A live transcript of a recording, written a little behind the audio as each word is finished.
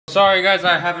Sorry guys,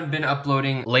 I haven't been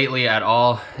uploading lately at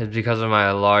all. It's because of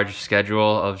my large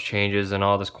schedule of changes and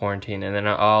all this quarantine and then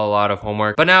a lot of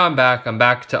homework. But now I'm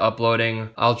back to uploading.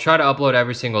 I'll try to upload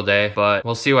every single day, but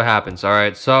we'll see what happens,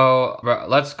 alright? So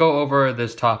let's go over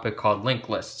this topic called linked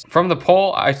lists. From the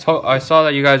poll, I saw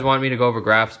that you guys want me to go over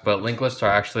graphs, but linked lists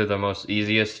are actually the most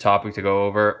easiest topic to go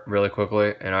over really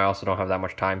quickly, and I also don't have that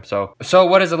much time. So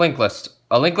what is a linked list?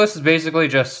 A linked list is basically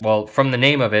just, well, from the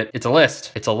name of it, it's a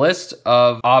list. It's a list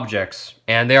of objects,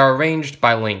 and they are arranged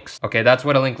by links. Okay, that's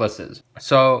what a linked list is.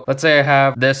 So let's say I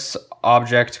have this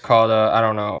object called, I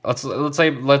don't know,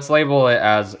 let's label it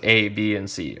as A, B, and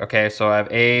C. Okay, so I have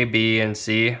A, B, and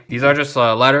C. These are just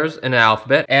letters in the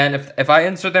alphabet, and if I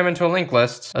insert them into a linked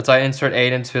list, let's say I insert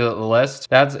A into the list,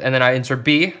 and then I insert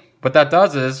B. What that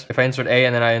does is, if I insert A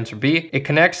and then I insert B, it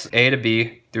connects A to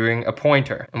B during a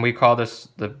pointer. And we call this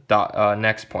the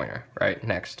next pointer, right?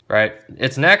 Next, right?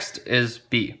 Its next is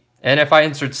B. And if I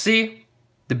insert C,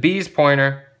 the B's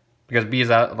pointer, because B is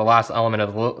the last element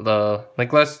of the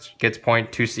linked list, gets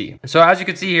point to C. So as you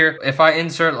can see here, if I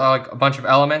insert like a bunch of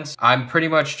elements, I'm pretty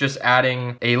much just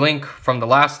adding a link from the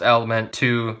last element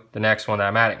to the next one that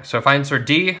I'm adding. So if I insert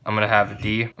D, I'm gonna have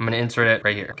D. I'm gonna insert it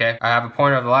right here, okay? I have a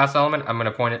pointer of the last element. I'm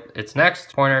gonna point its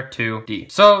next pointer to D.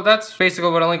 So that's basically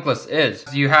what a linked list is.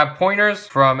 You have pointers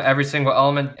from every single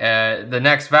element. The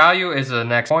next value is the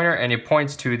next pointer, and it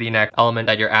points to the next element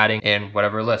that you're adding in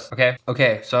whatever list, okay?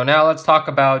 Okay, so now let's talk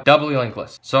about doubly linked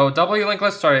lists. So doubly linked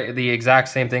lists are the exact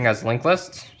same thing as linked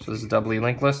lists. So this is doubly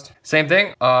linked list. Same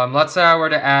thing. Let's say I were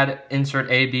to add insert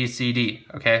A, B, C, D,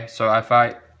 okay? So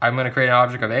I'm going to create an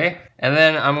object of A, and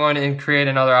then I'm going to create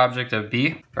another object of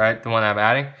B, right? The one I'm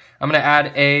adding. I'm going to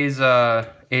add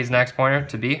A's next pointer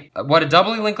to B. What a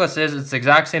doubly linked list is, it's the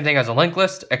exact same thing as a linked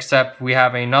list, except we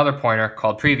have another pointer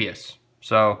called previous.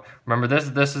 So remember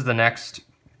this is the next,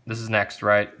 this is next,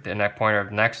 right? The next pointer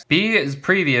of next. B is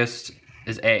previous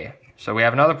is A. So we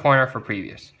have another pointer for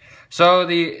previous. So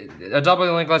a doubly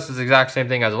linked list is the exact same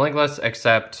thing as a linked list,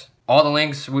 except all the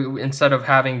links, instead of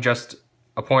having just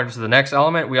a pointer to the next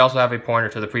element, we also have a pointer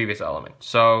to the previous element.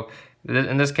 So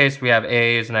in this case, we have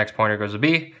A's next pointer goes to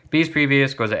B, B's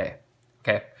previous goes to A.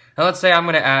 Okay, now let's say I'm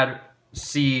going to add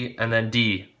C and then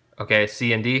D. Okay,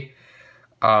 C and D.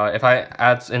 If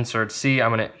I insert C,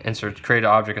 I'm going to create an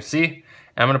object of C,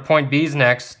 and I'm going to point B's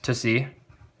next to C,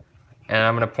 and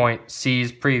I'm going to point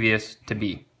C's previous to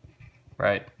B,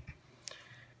 right?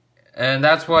 And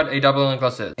that's what a doubly linked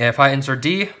list is. And if I insert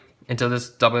D into this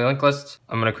doubly linked list,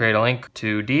 I'm going to create a link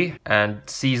to D, and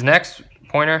C's next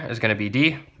pointer is going to be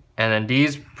D, and then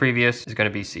D's previous is going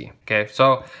to be C. Okay,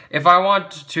 so if I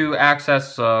want to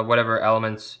access whatever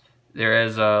elements there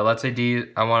is, let's say D,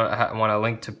 I want to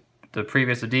link to the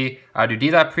previous of D, I do D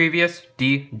dot previous,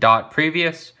 D dot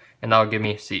previous, and that'll give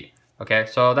me C. Okay,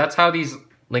 so that's how these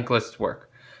linked lists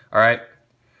work. All right,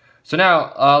 so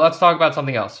now let's talk about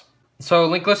something else. So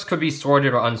linked lists could be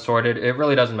sorted or unsorted. It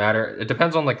really doesn't matter. It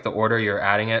depends on like the order you're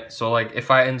adding it. So like if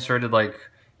I inserted like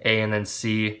A and then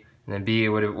C and then B, it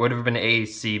would have been A,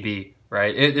 C, B,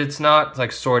 right? It's not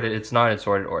like sorted. It's not in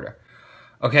sorted order.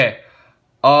 Okay.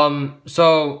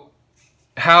 So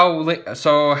how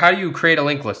do you create a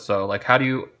linked list? So like how do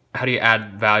you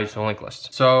add values to a linked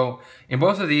list? So in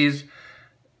both of these,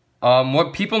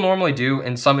 what people normally do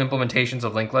in some implementations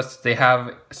of linked lists, they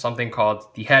have something called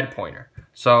the head pointer.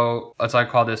 So let's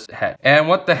call this head. And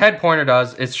what the head pointer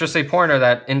does, it's just a pointer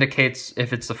that indicates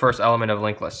if it's the first element of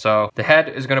linked list. So the head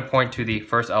is going to point to the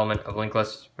first element of linked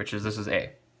list, which is this is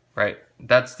A, right?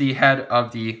 That's the head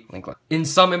of the linked list. In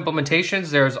some implementations,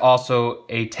 there's also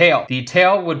a tail. The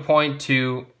tail would point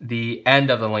to the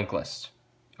end of the linked list,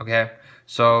 okay?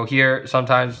 So here,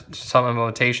 sometimes some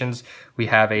implementations, we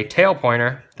have a tail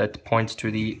pointer that points to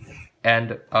the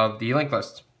end of the linked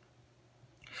list.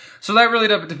 So that really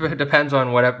depends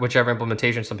on whichever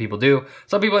implementation some people do.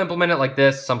 Some people implement it like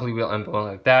this, some people implement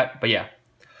it like that, but yeah.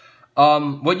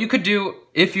 What you could do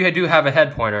if you do have a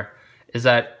head pointer is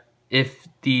that if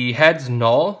the head's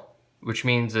null, which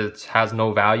means it has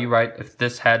no value, right? If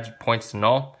this head points to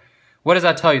null, what does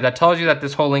that tell you? That tells you that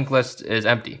this whole linked list is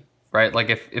empty, right? Like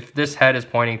if this head is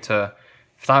pointing to,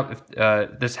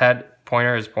 this head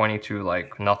pointer is pointing to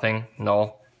like nothing,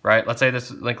 null, right? Let's say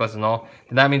this linked list is null,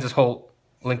 then that means this whole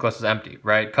linked list is empty,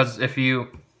 right? Because if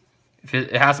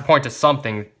it has to point to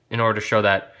something in order to show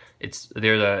that it's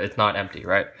not empty,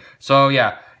 right? So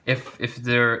yeah, if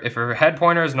your head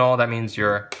pointer is null, that means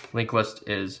your linked list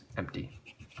is empty.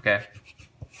 Okay.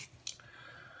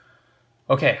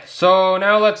 Okay, so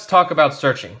now let's talk about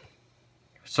searching.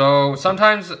 So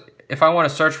sometimes if I want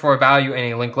to search for a value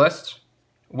in a linked list,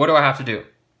 what do I have to do?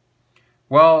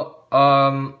 Well,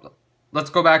 let's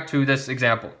go back to this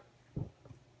example.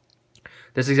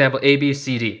 This example, A, B,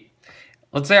 C, D.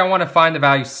 Let's say I want to find the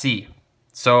value C.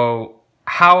 So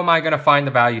how am I going to find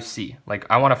the value C? Like,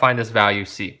 I want to find this value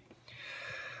C.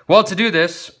 Well, to do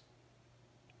this,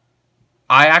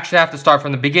 I actually have to start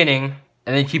from the beginning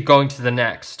and then keep going to the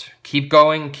next. Keep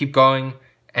going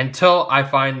until I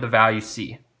find the value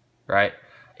C, right?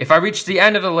 If I reach the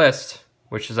end of the list,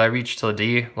 which is I reach to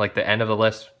D, like the end of the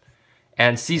list,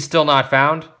 and C is still not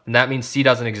found, then that means C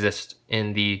doesn't exist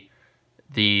in the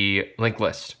linked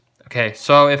list. Okay,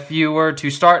 so if you were to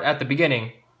start at the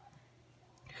beginning,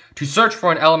 to search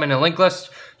for an element in a linked list,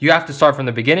 you have to start from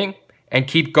the beginning and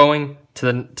keep going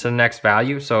to the next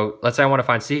value. So let's say I want to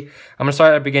find C. I'm going to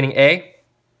start at the beginning A.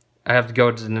 I have to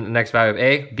go to the next value of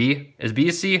A. B. Is B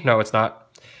a C? No, it's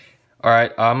not. All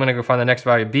right, I'm going to go find the next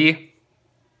value of B.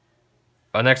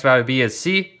 The next value of B is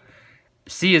C.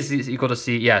 C is equal to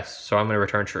C, yes. So I'm going to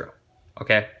return true.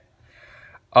 Okay.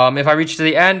 If I reach to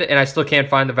the end and I still can't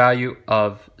find the value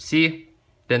of C,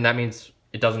 then that means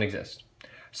it doesn't exist.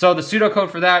 So the pseudocode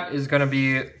for that is going to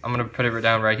be, I'm going to put it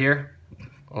down right here,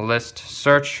 list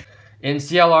search. In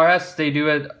CLRS, they do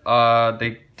it,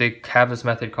 they have this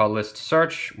method called list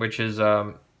search, which is,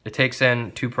 it takes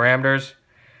in 2 parameters,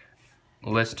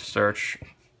 list search.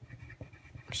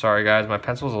 Sorry guys, my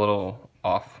pencil's a little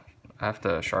off. I have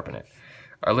to sharpen it.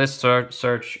 Our list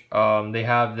search, they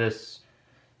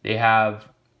have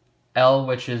L,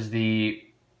 which is the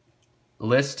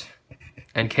list,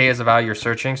 and K is the value you're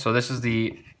searching. So this is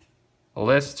the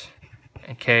list,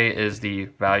 and K is the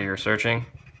value you're searching.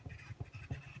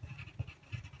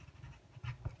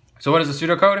 So what is the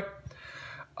pseudocode?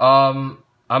 I'm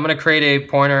going to create a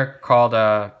pointer called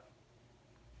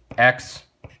X,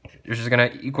 which is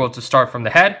going to equal to start from the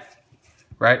head,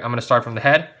 right? I'm going to start from the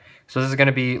head. So this is going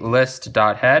to be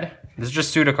list.head. This is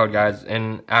just pseudocode, guys.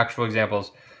 In actual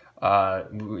examples,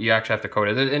 you actually have to code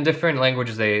it. In different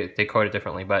languages, they code it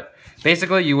differently. But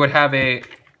basically, you would have a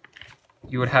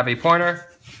pointer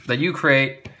that you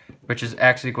create, which is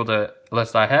X equal to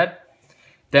list.head.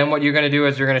 Then what you're going to do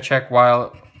is you're going to check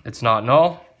while it's not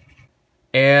null,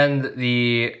 and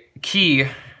the key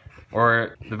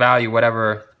or the value,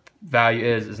 whatever value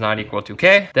is not equal to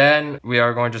K. Then we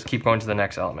are going to just keep going to the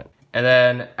next element. And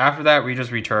then after that, we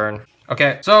just return.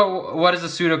 Okay, so what is the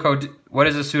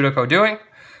pseudocode doing?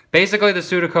 Basically, the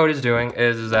pseudocode is doing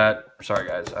is that, sorry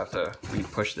guys, I have to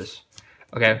re-push this.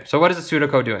 Okay, so what is the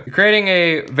pseudocode doing? You're creating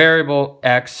a variable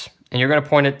X, and you're gonna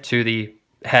point it to the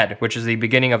head, which is the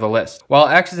beginning of the list. While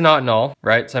X is not null,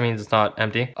 right? So that means it's not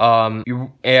empty.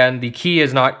 And the key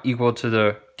is not equal to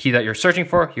the key that you're searching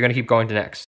for, you're gonna keep going to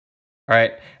next. All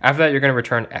right, after that, you're gonna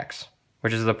return X,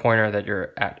 which is the pointer that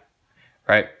you're at,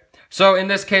 right? So in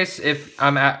this case, if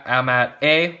I'm at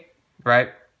A, right?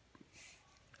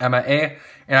 I'm at A,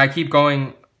 and I keep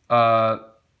going, I'm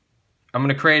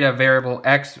gonna create a variable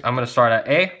X. I'm gonna start at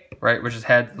A, right? Which is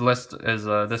head. The list is,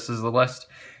 this is the list.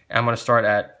 And I'm gonna start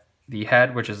at the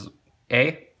head, which is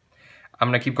A. I'm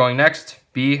gonna keep going next,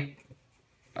 B,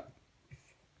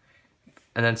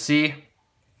 and then C,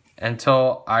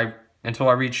 until I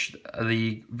reach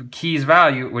the key's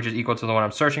value, which is equal to the one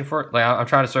I'm searching for. Like I'm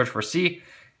trying to search for C.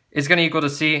 It's going to equal to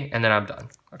C, and then I'm done,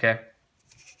 okay?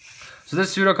 So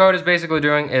this pseudocode is basically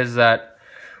doing is that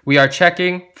we are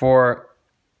checking for,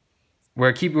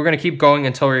 we're going to keep going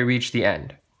until we reach the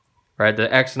end, right?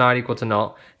 The X not equal to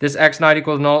null. This X not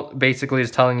equal to null basically is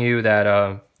telling you that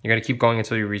you're going to keep going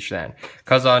until you reach the end.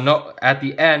 Because no, at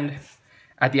the end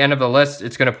of the list,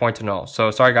 it's going to point to null.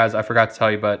 So sorry guys, I forgot to tell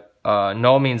you, but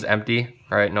null means empty,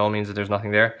 right? Null means that there's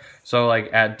nothing there. So like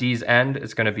at D's end,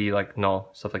 it's going to be like null,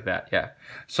 stuff like that. Yeah.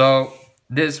 So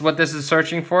what this is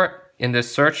searching for in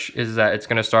this search is that it's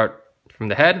going to start from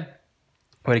the head.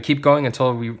 We're going to keep going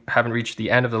until we haven't reached the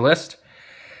end of the list.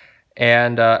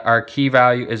 And our key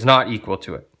value is not equal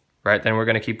to it, right? Then we're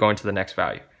going to keep going to the next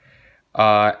value.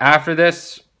 After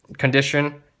this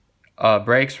condition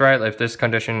breaks, right? If this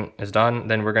condition is done,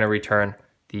 then we're going to return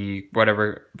the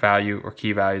whatever value or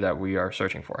key value that we are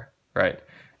searching for, right?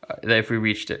 If we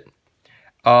reached it.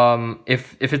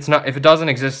 If it doesn't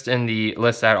exist in the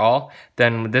list at all,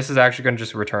 then this is actually going to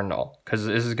just return null, because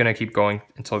this is going to keep going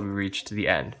until we reach to the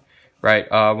end, right?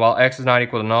 While X is not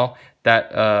equal to null,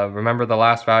 that remember the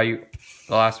last value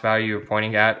you're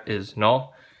pointing at is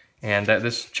null, and that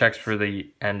this checks for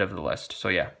the end of the list. So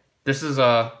yeah, this is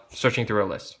searching through a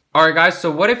list. All right, guys.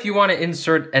 So what if you want to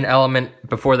insert an element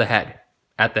before the head?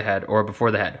 At the head or before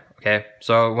the head, okay?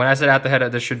 So when I said at the head,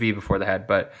 this should be before the head,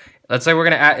 but let's say we're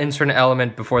gonna insert an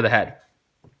element before the head.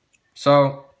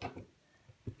 So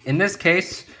in this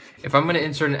case, if I'm gonna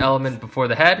insert an element before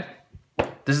the head,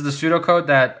 this is the pseudocode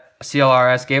that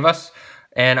CLRS gave us,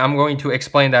 and I'm going to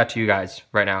explain that to you guys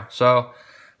right now. So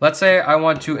let's say I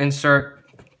want to insert,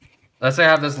 let's say I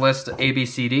have this list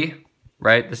ABCD,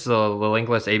 right? This is the linked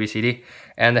list ABCD,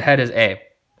 and the head is A.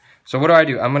 So what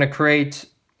do? I'm going to create,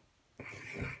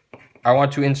 I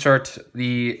want to insert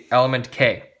the element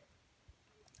K.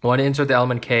 I want to insert the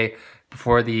element K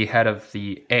before the head of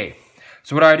the A.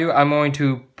 So what do? I'm going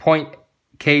to point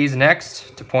K's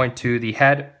next to point to the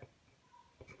head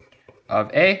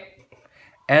of A.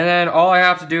 And then all I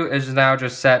have to do is now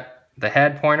just set the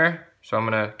head pointer. So I'm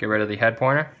going to get rid of the head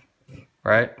pointer,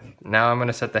 right? Now I'm going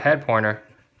to set the head pointer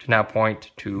to now point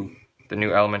to the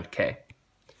new element K.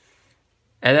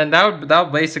 And then that'll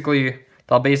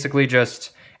basically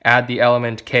just add the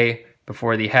element K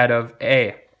before the head of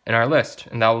A in our list,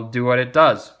 and that will do what it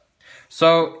does.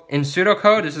 So in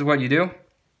pseudocode, this is what you do.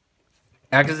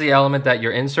 X is the element that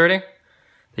you're inserting,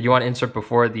 that you want to insert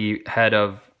before the head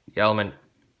of the element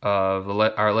of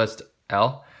our list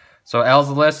L. So L is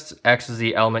the list, X is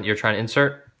the element you're trying to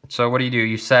insert. So what do?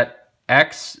 You set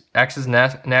X is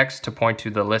next to point to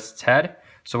the list's head.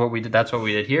 So what we did, that's what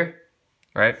we did here,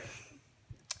 right?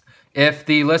 If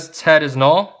the list's head is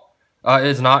null,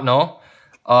 is not null,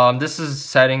 this is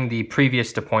setting the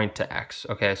previous to point to X.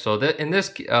 Okay, so in this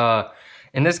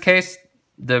case,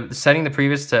 setting the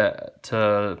previous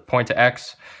to point to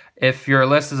X. If your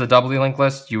list is a doubly linked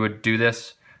list, you would do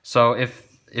this. So if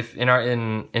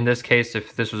in this case,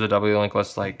 if this was a doubly linked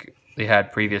list, like they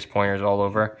had previous pointers all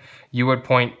over, you would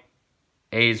point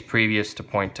A's previous to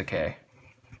point to K.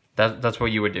 That's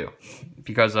what you would do,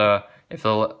 because if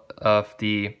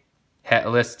the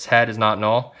list's head is not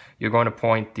null, you're going to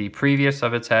point the previous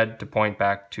of its head to point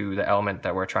back to the element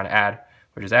that we're trying to add,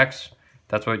 which is X.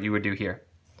 That's what you would do here.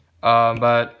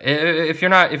 But if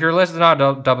your list is not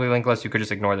a doubly linked list, you could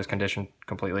just ignore this condition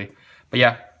completely. But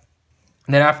yeah,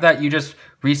 and then after that, you just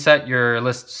reset your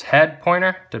list's head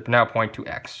pointer to now point to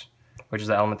X, which is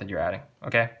the element that you're adding.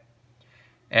 Okay,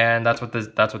 and that's what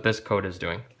this code is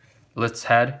doing. List's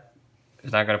head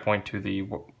is not going to point to the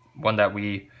one that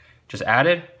we just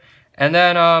added. And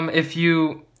then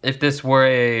if this were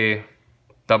a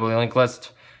doubly linked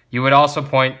list, you would also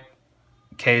point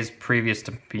K's previous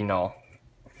to be null.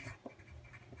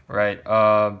 Right,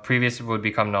 previous would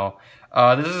become null.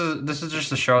 This is just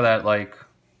to show that like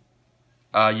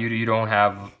you don't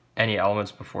have any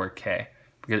elements before K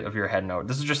because of your head node.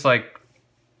 This is just like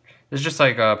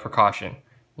a precaution,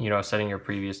 you know, setting your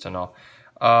previous to null.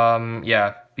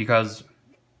 Yeah, because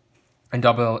in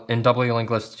doubly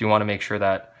linked lists, you want to make sure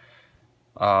that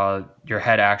your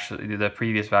head the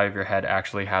previous value of your head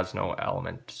actually has no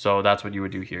element. So that's what you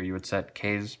would do here. You would set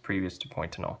K's previous to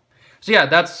point to null. So yeah,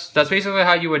 that's basically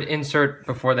how you would insert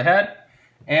before the head.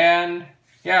 And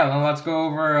yeah, then let's go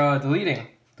over deleting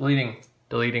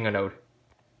a node.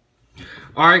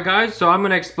 Alright guys, so I'm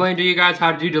gonna explain to you guys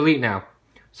how to do delete now.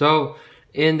 So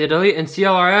in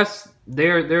CLRS,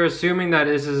 they're assuming that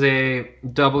this is a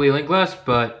doubly linked list,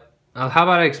 but how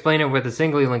about I explain it with a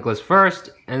singly linked list first,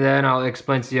 and then I'll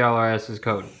explain CLRS's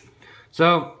code.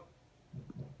 So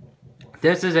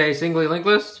this is a singly linked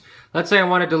list. Let's say I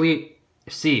want to delete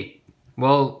C.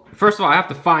 Well, first of all, I have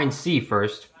to find C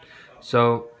first.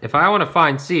 So if I want to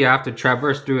find C, I have to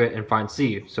traverse through it and find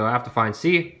C. So I have to find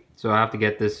C. So I have to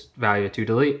get this value to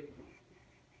delete.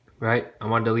 Right? I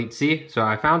want to delete C. So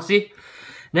I found C.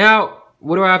 Now,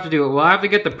 what do I have to do? Well, I have to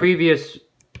get the previous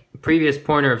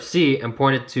pointer of C and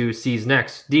point it to C's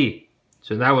next, D.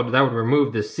 So that would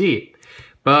remove this C.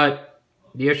 But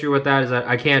the issue with that is that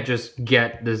I can't just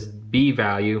get this B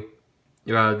value,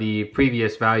 the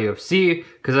previous value of C,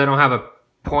 because I don't have a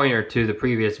pointer to the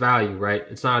previous value, right?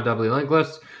 It's not a doubly linked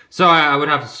list. So I would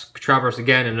have to traverse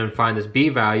again and then find this B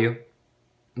value.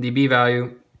 The B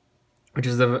value, which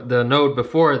is the node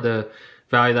before the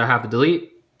value that I have to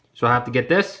delete. So I have to get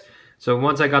this. So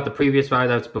once I got the previous value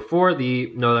that's before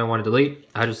the node I want to delete,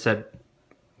 I just said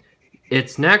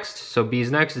it's next. So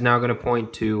B's next is now going to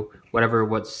point to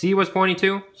what C was pointing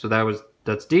to. So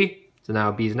that's D. So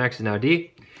now B's next is now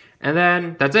D. And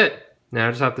then that's it. Now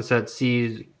I just have to set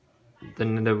C's,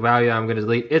 the value I'm going to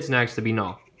delete, it's next to be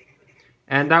null.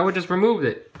 And that would just remove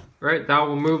it, right? That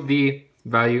will remove the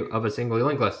value of a singly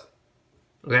linked list.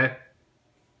 Okay?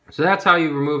 So that's how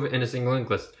you remove it in a single linked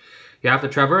list. You have to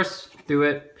traverse through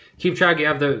it. Keep track. You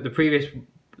have the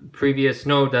previous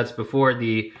node that's before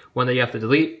the one that you have to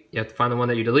delete. You have to find the one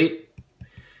that you delete.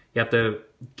 You have to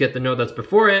get the node that's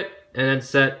before it, and then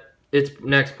set its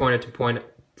next pointer to point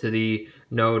to the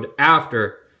node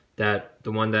after that,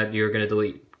 the one that you're going to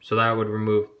delete. So that would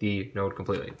remove the node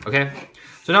completely. Okay?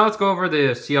 So now let's go over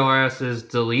the CLRS's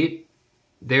delete.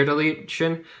 their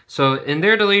deletion. So in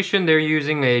their deletion, they're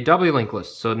using a W linked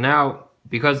list. So now,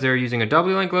 because they're using a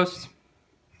W linked list,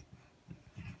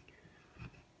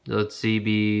 let's see,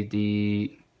 B,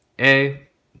 D, A.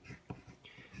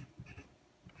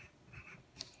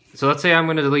 So let's say I'm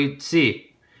going to delete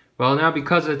C. Well, now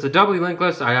because it's a W linked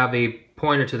list, I have a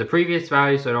pointer to the previous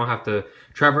value, so I don't have to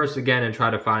traverse again and try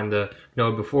to find the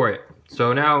node before it.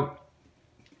 So now,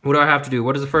 what do I have to do?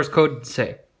 What does the first code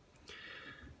say?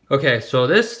 Okay, so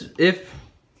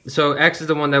so X is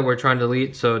the one that we're trying to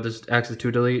delete, so this X is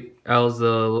to delete, L is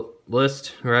the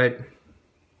list, right?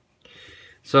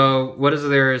 So what does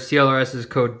their CLRS's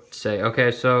code say?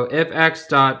 Okay, so if X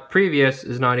dot previous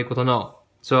is not equal to null.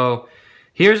 So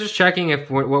here's just checking if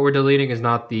what we're deleting is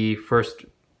not the first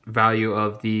value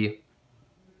of the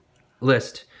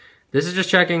list. This is just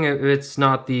checking if it's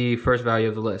not the first value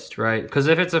of the list, right? Because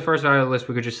if it's the first value of the list,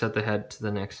 we could just set the head to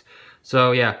the next.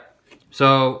 So yeah,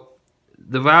 so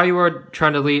the value we're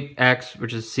trying to delete, X,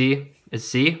 which is C, is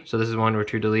C. So this is one we're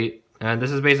to delete. And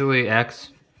this is basically X.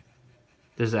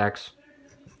 This is X,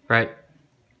 right?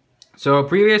 So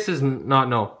previous is not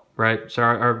null, right? So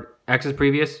our X is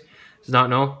previous is not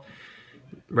null,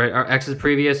 right? Our X is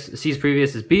previous, C's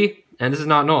previous is B, and this is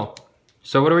not null.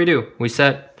 So what do? We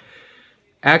set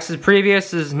X's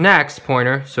previous is next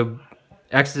pointer, so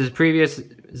X's previous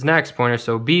is next pointer,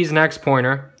 so B's next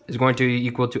pointer is going to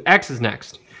equal to X's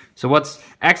next. So what's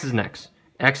X's next?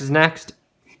 X's next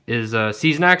is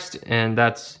C's next, and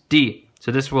that's D.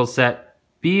 So this will set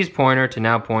B's pointer to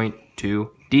now point to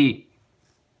D.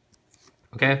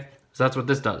 Okay, so that's what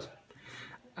this does.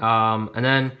 And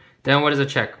then what does it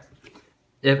check?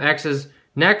 If X is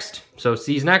next, so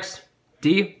C's next,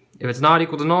 D. If it's not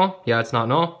equal to null, yeah, it's not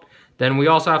null. Then we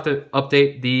also have to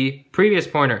update the previous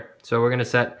pointer. So we're going to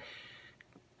set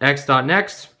X dot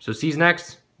next, so C's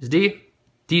next is D.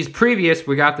 D's previous,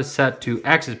 we got to set to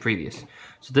X's previous.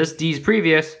 So this D's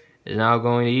previous is now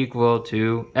going to equal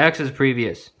to X's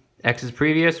previous. X's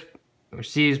previous, or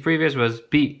C's previous was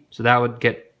B. So that would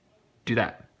do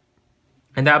that.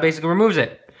 And that basically removes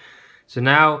it. So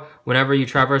now, whenever you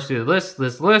traverse through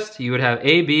the list, you would have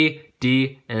A, B,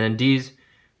 D, and then D's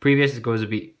previous goes to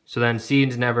B. So then C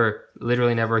is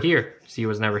literally never here. C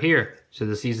was never here. So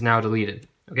the C is now deleted.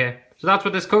 Okay? So that's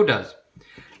what this code does.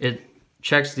 It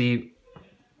checks the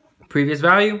previous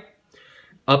value,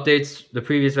 updates the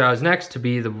previous values next to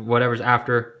be the whatever's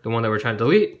after the one that we're trying to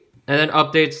delete, and then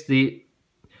updates the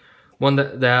one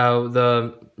that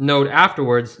the node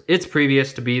afterwards, its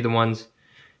previous, to be the ones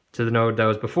to the node that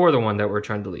was before the one that we're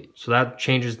trying to delete. So that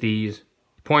changes these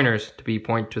pointers to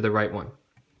point to the right one.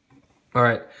 All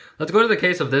right, let's go to the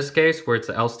case of this case where it's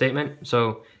the else statement.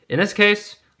 So in this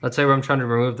case, let's say where I'm trying to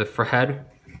remove the for head.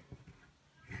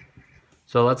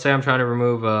 So let's say I'm trying to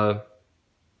remove,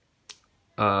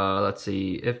 let's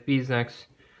see, if B's next.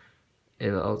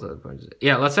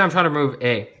 Yeah, let's say I'm trying to remove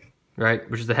A,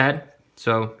 right, which is the head.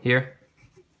 So here,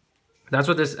 that's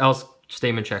what this else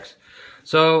statement checks.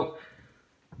 So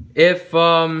if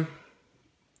one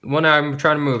I'm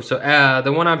trying to move, so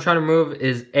the one I'm trying to move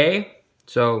is A.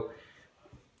 So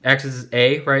X is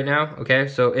A right now, okay?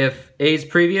 So if A's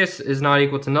previous is not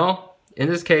equal to null, in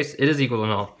this case, it is equal to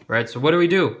null, right? So what do we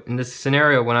do in this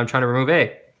scenario when I'm trying to remove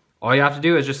A? All you have to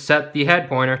do is just set the head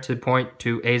pointer to point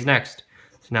to A's next.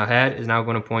 So now head is now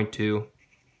going to point to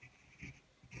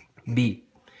B.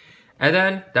 And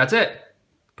then that's it,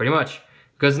 pretty much.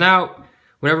 Because now,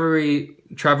 whenever we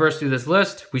traverse through this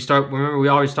list, remember we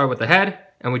always start with the head,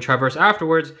 and we traverse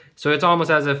afterwards, so it's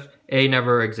almost as if A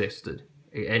never existed.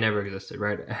 A never existed,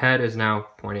 right? Head is now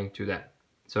pointing to that.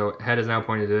 So head is now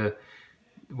pointing to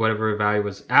whatever value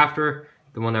was after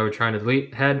the one that we're trying to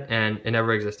delete, head, and it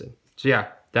never existed. So yeah,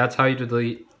 that's how you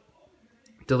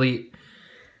delete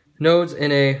nodes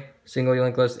in a single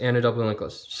linked list and a double linked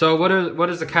list. So what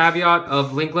is the caveat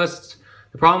of linked lists?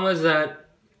 The problem is that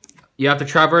you have to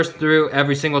traverse through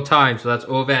every single time, so that's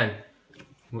O of n.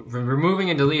 Removing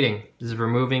and deleting. This is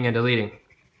removing and deleting.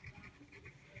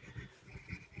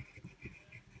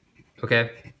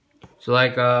 Okay, so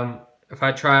like if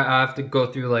I have to go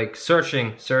through like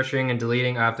searching and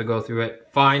deleting. I have to go through it,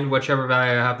 find whichever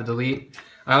value I have to delete.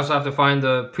 I also have to find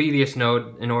the previous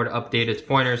node in order to update its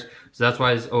pointers. So that's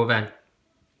why it's O of n.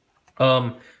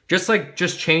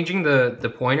 Just changing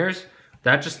the pointers,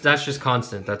 that's just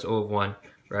constant. That's O of 1,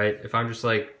 right? If I'm just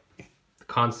like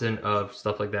constant of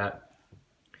stuff like that,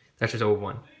 that's just O of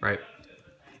 1, right?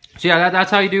 So yeah,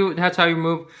 that's how you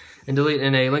move and delete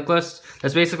in a linked list.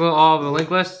 That's basically all of the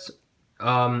linked lists.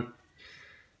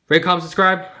 Rate, comment,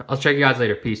 subscribe. I'll check you guys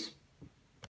later. Peace.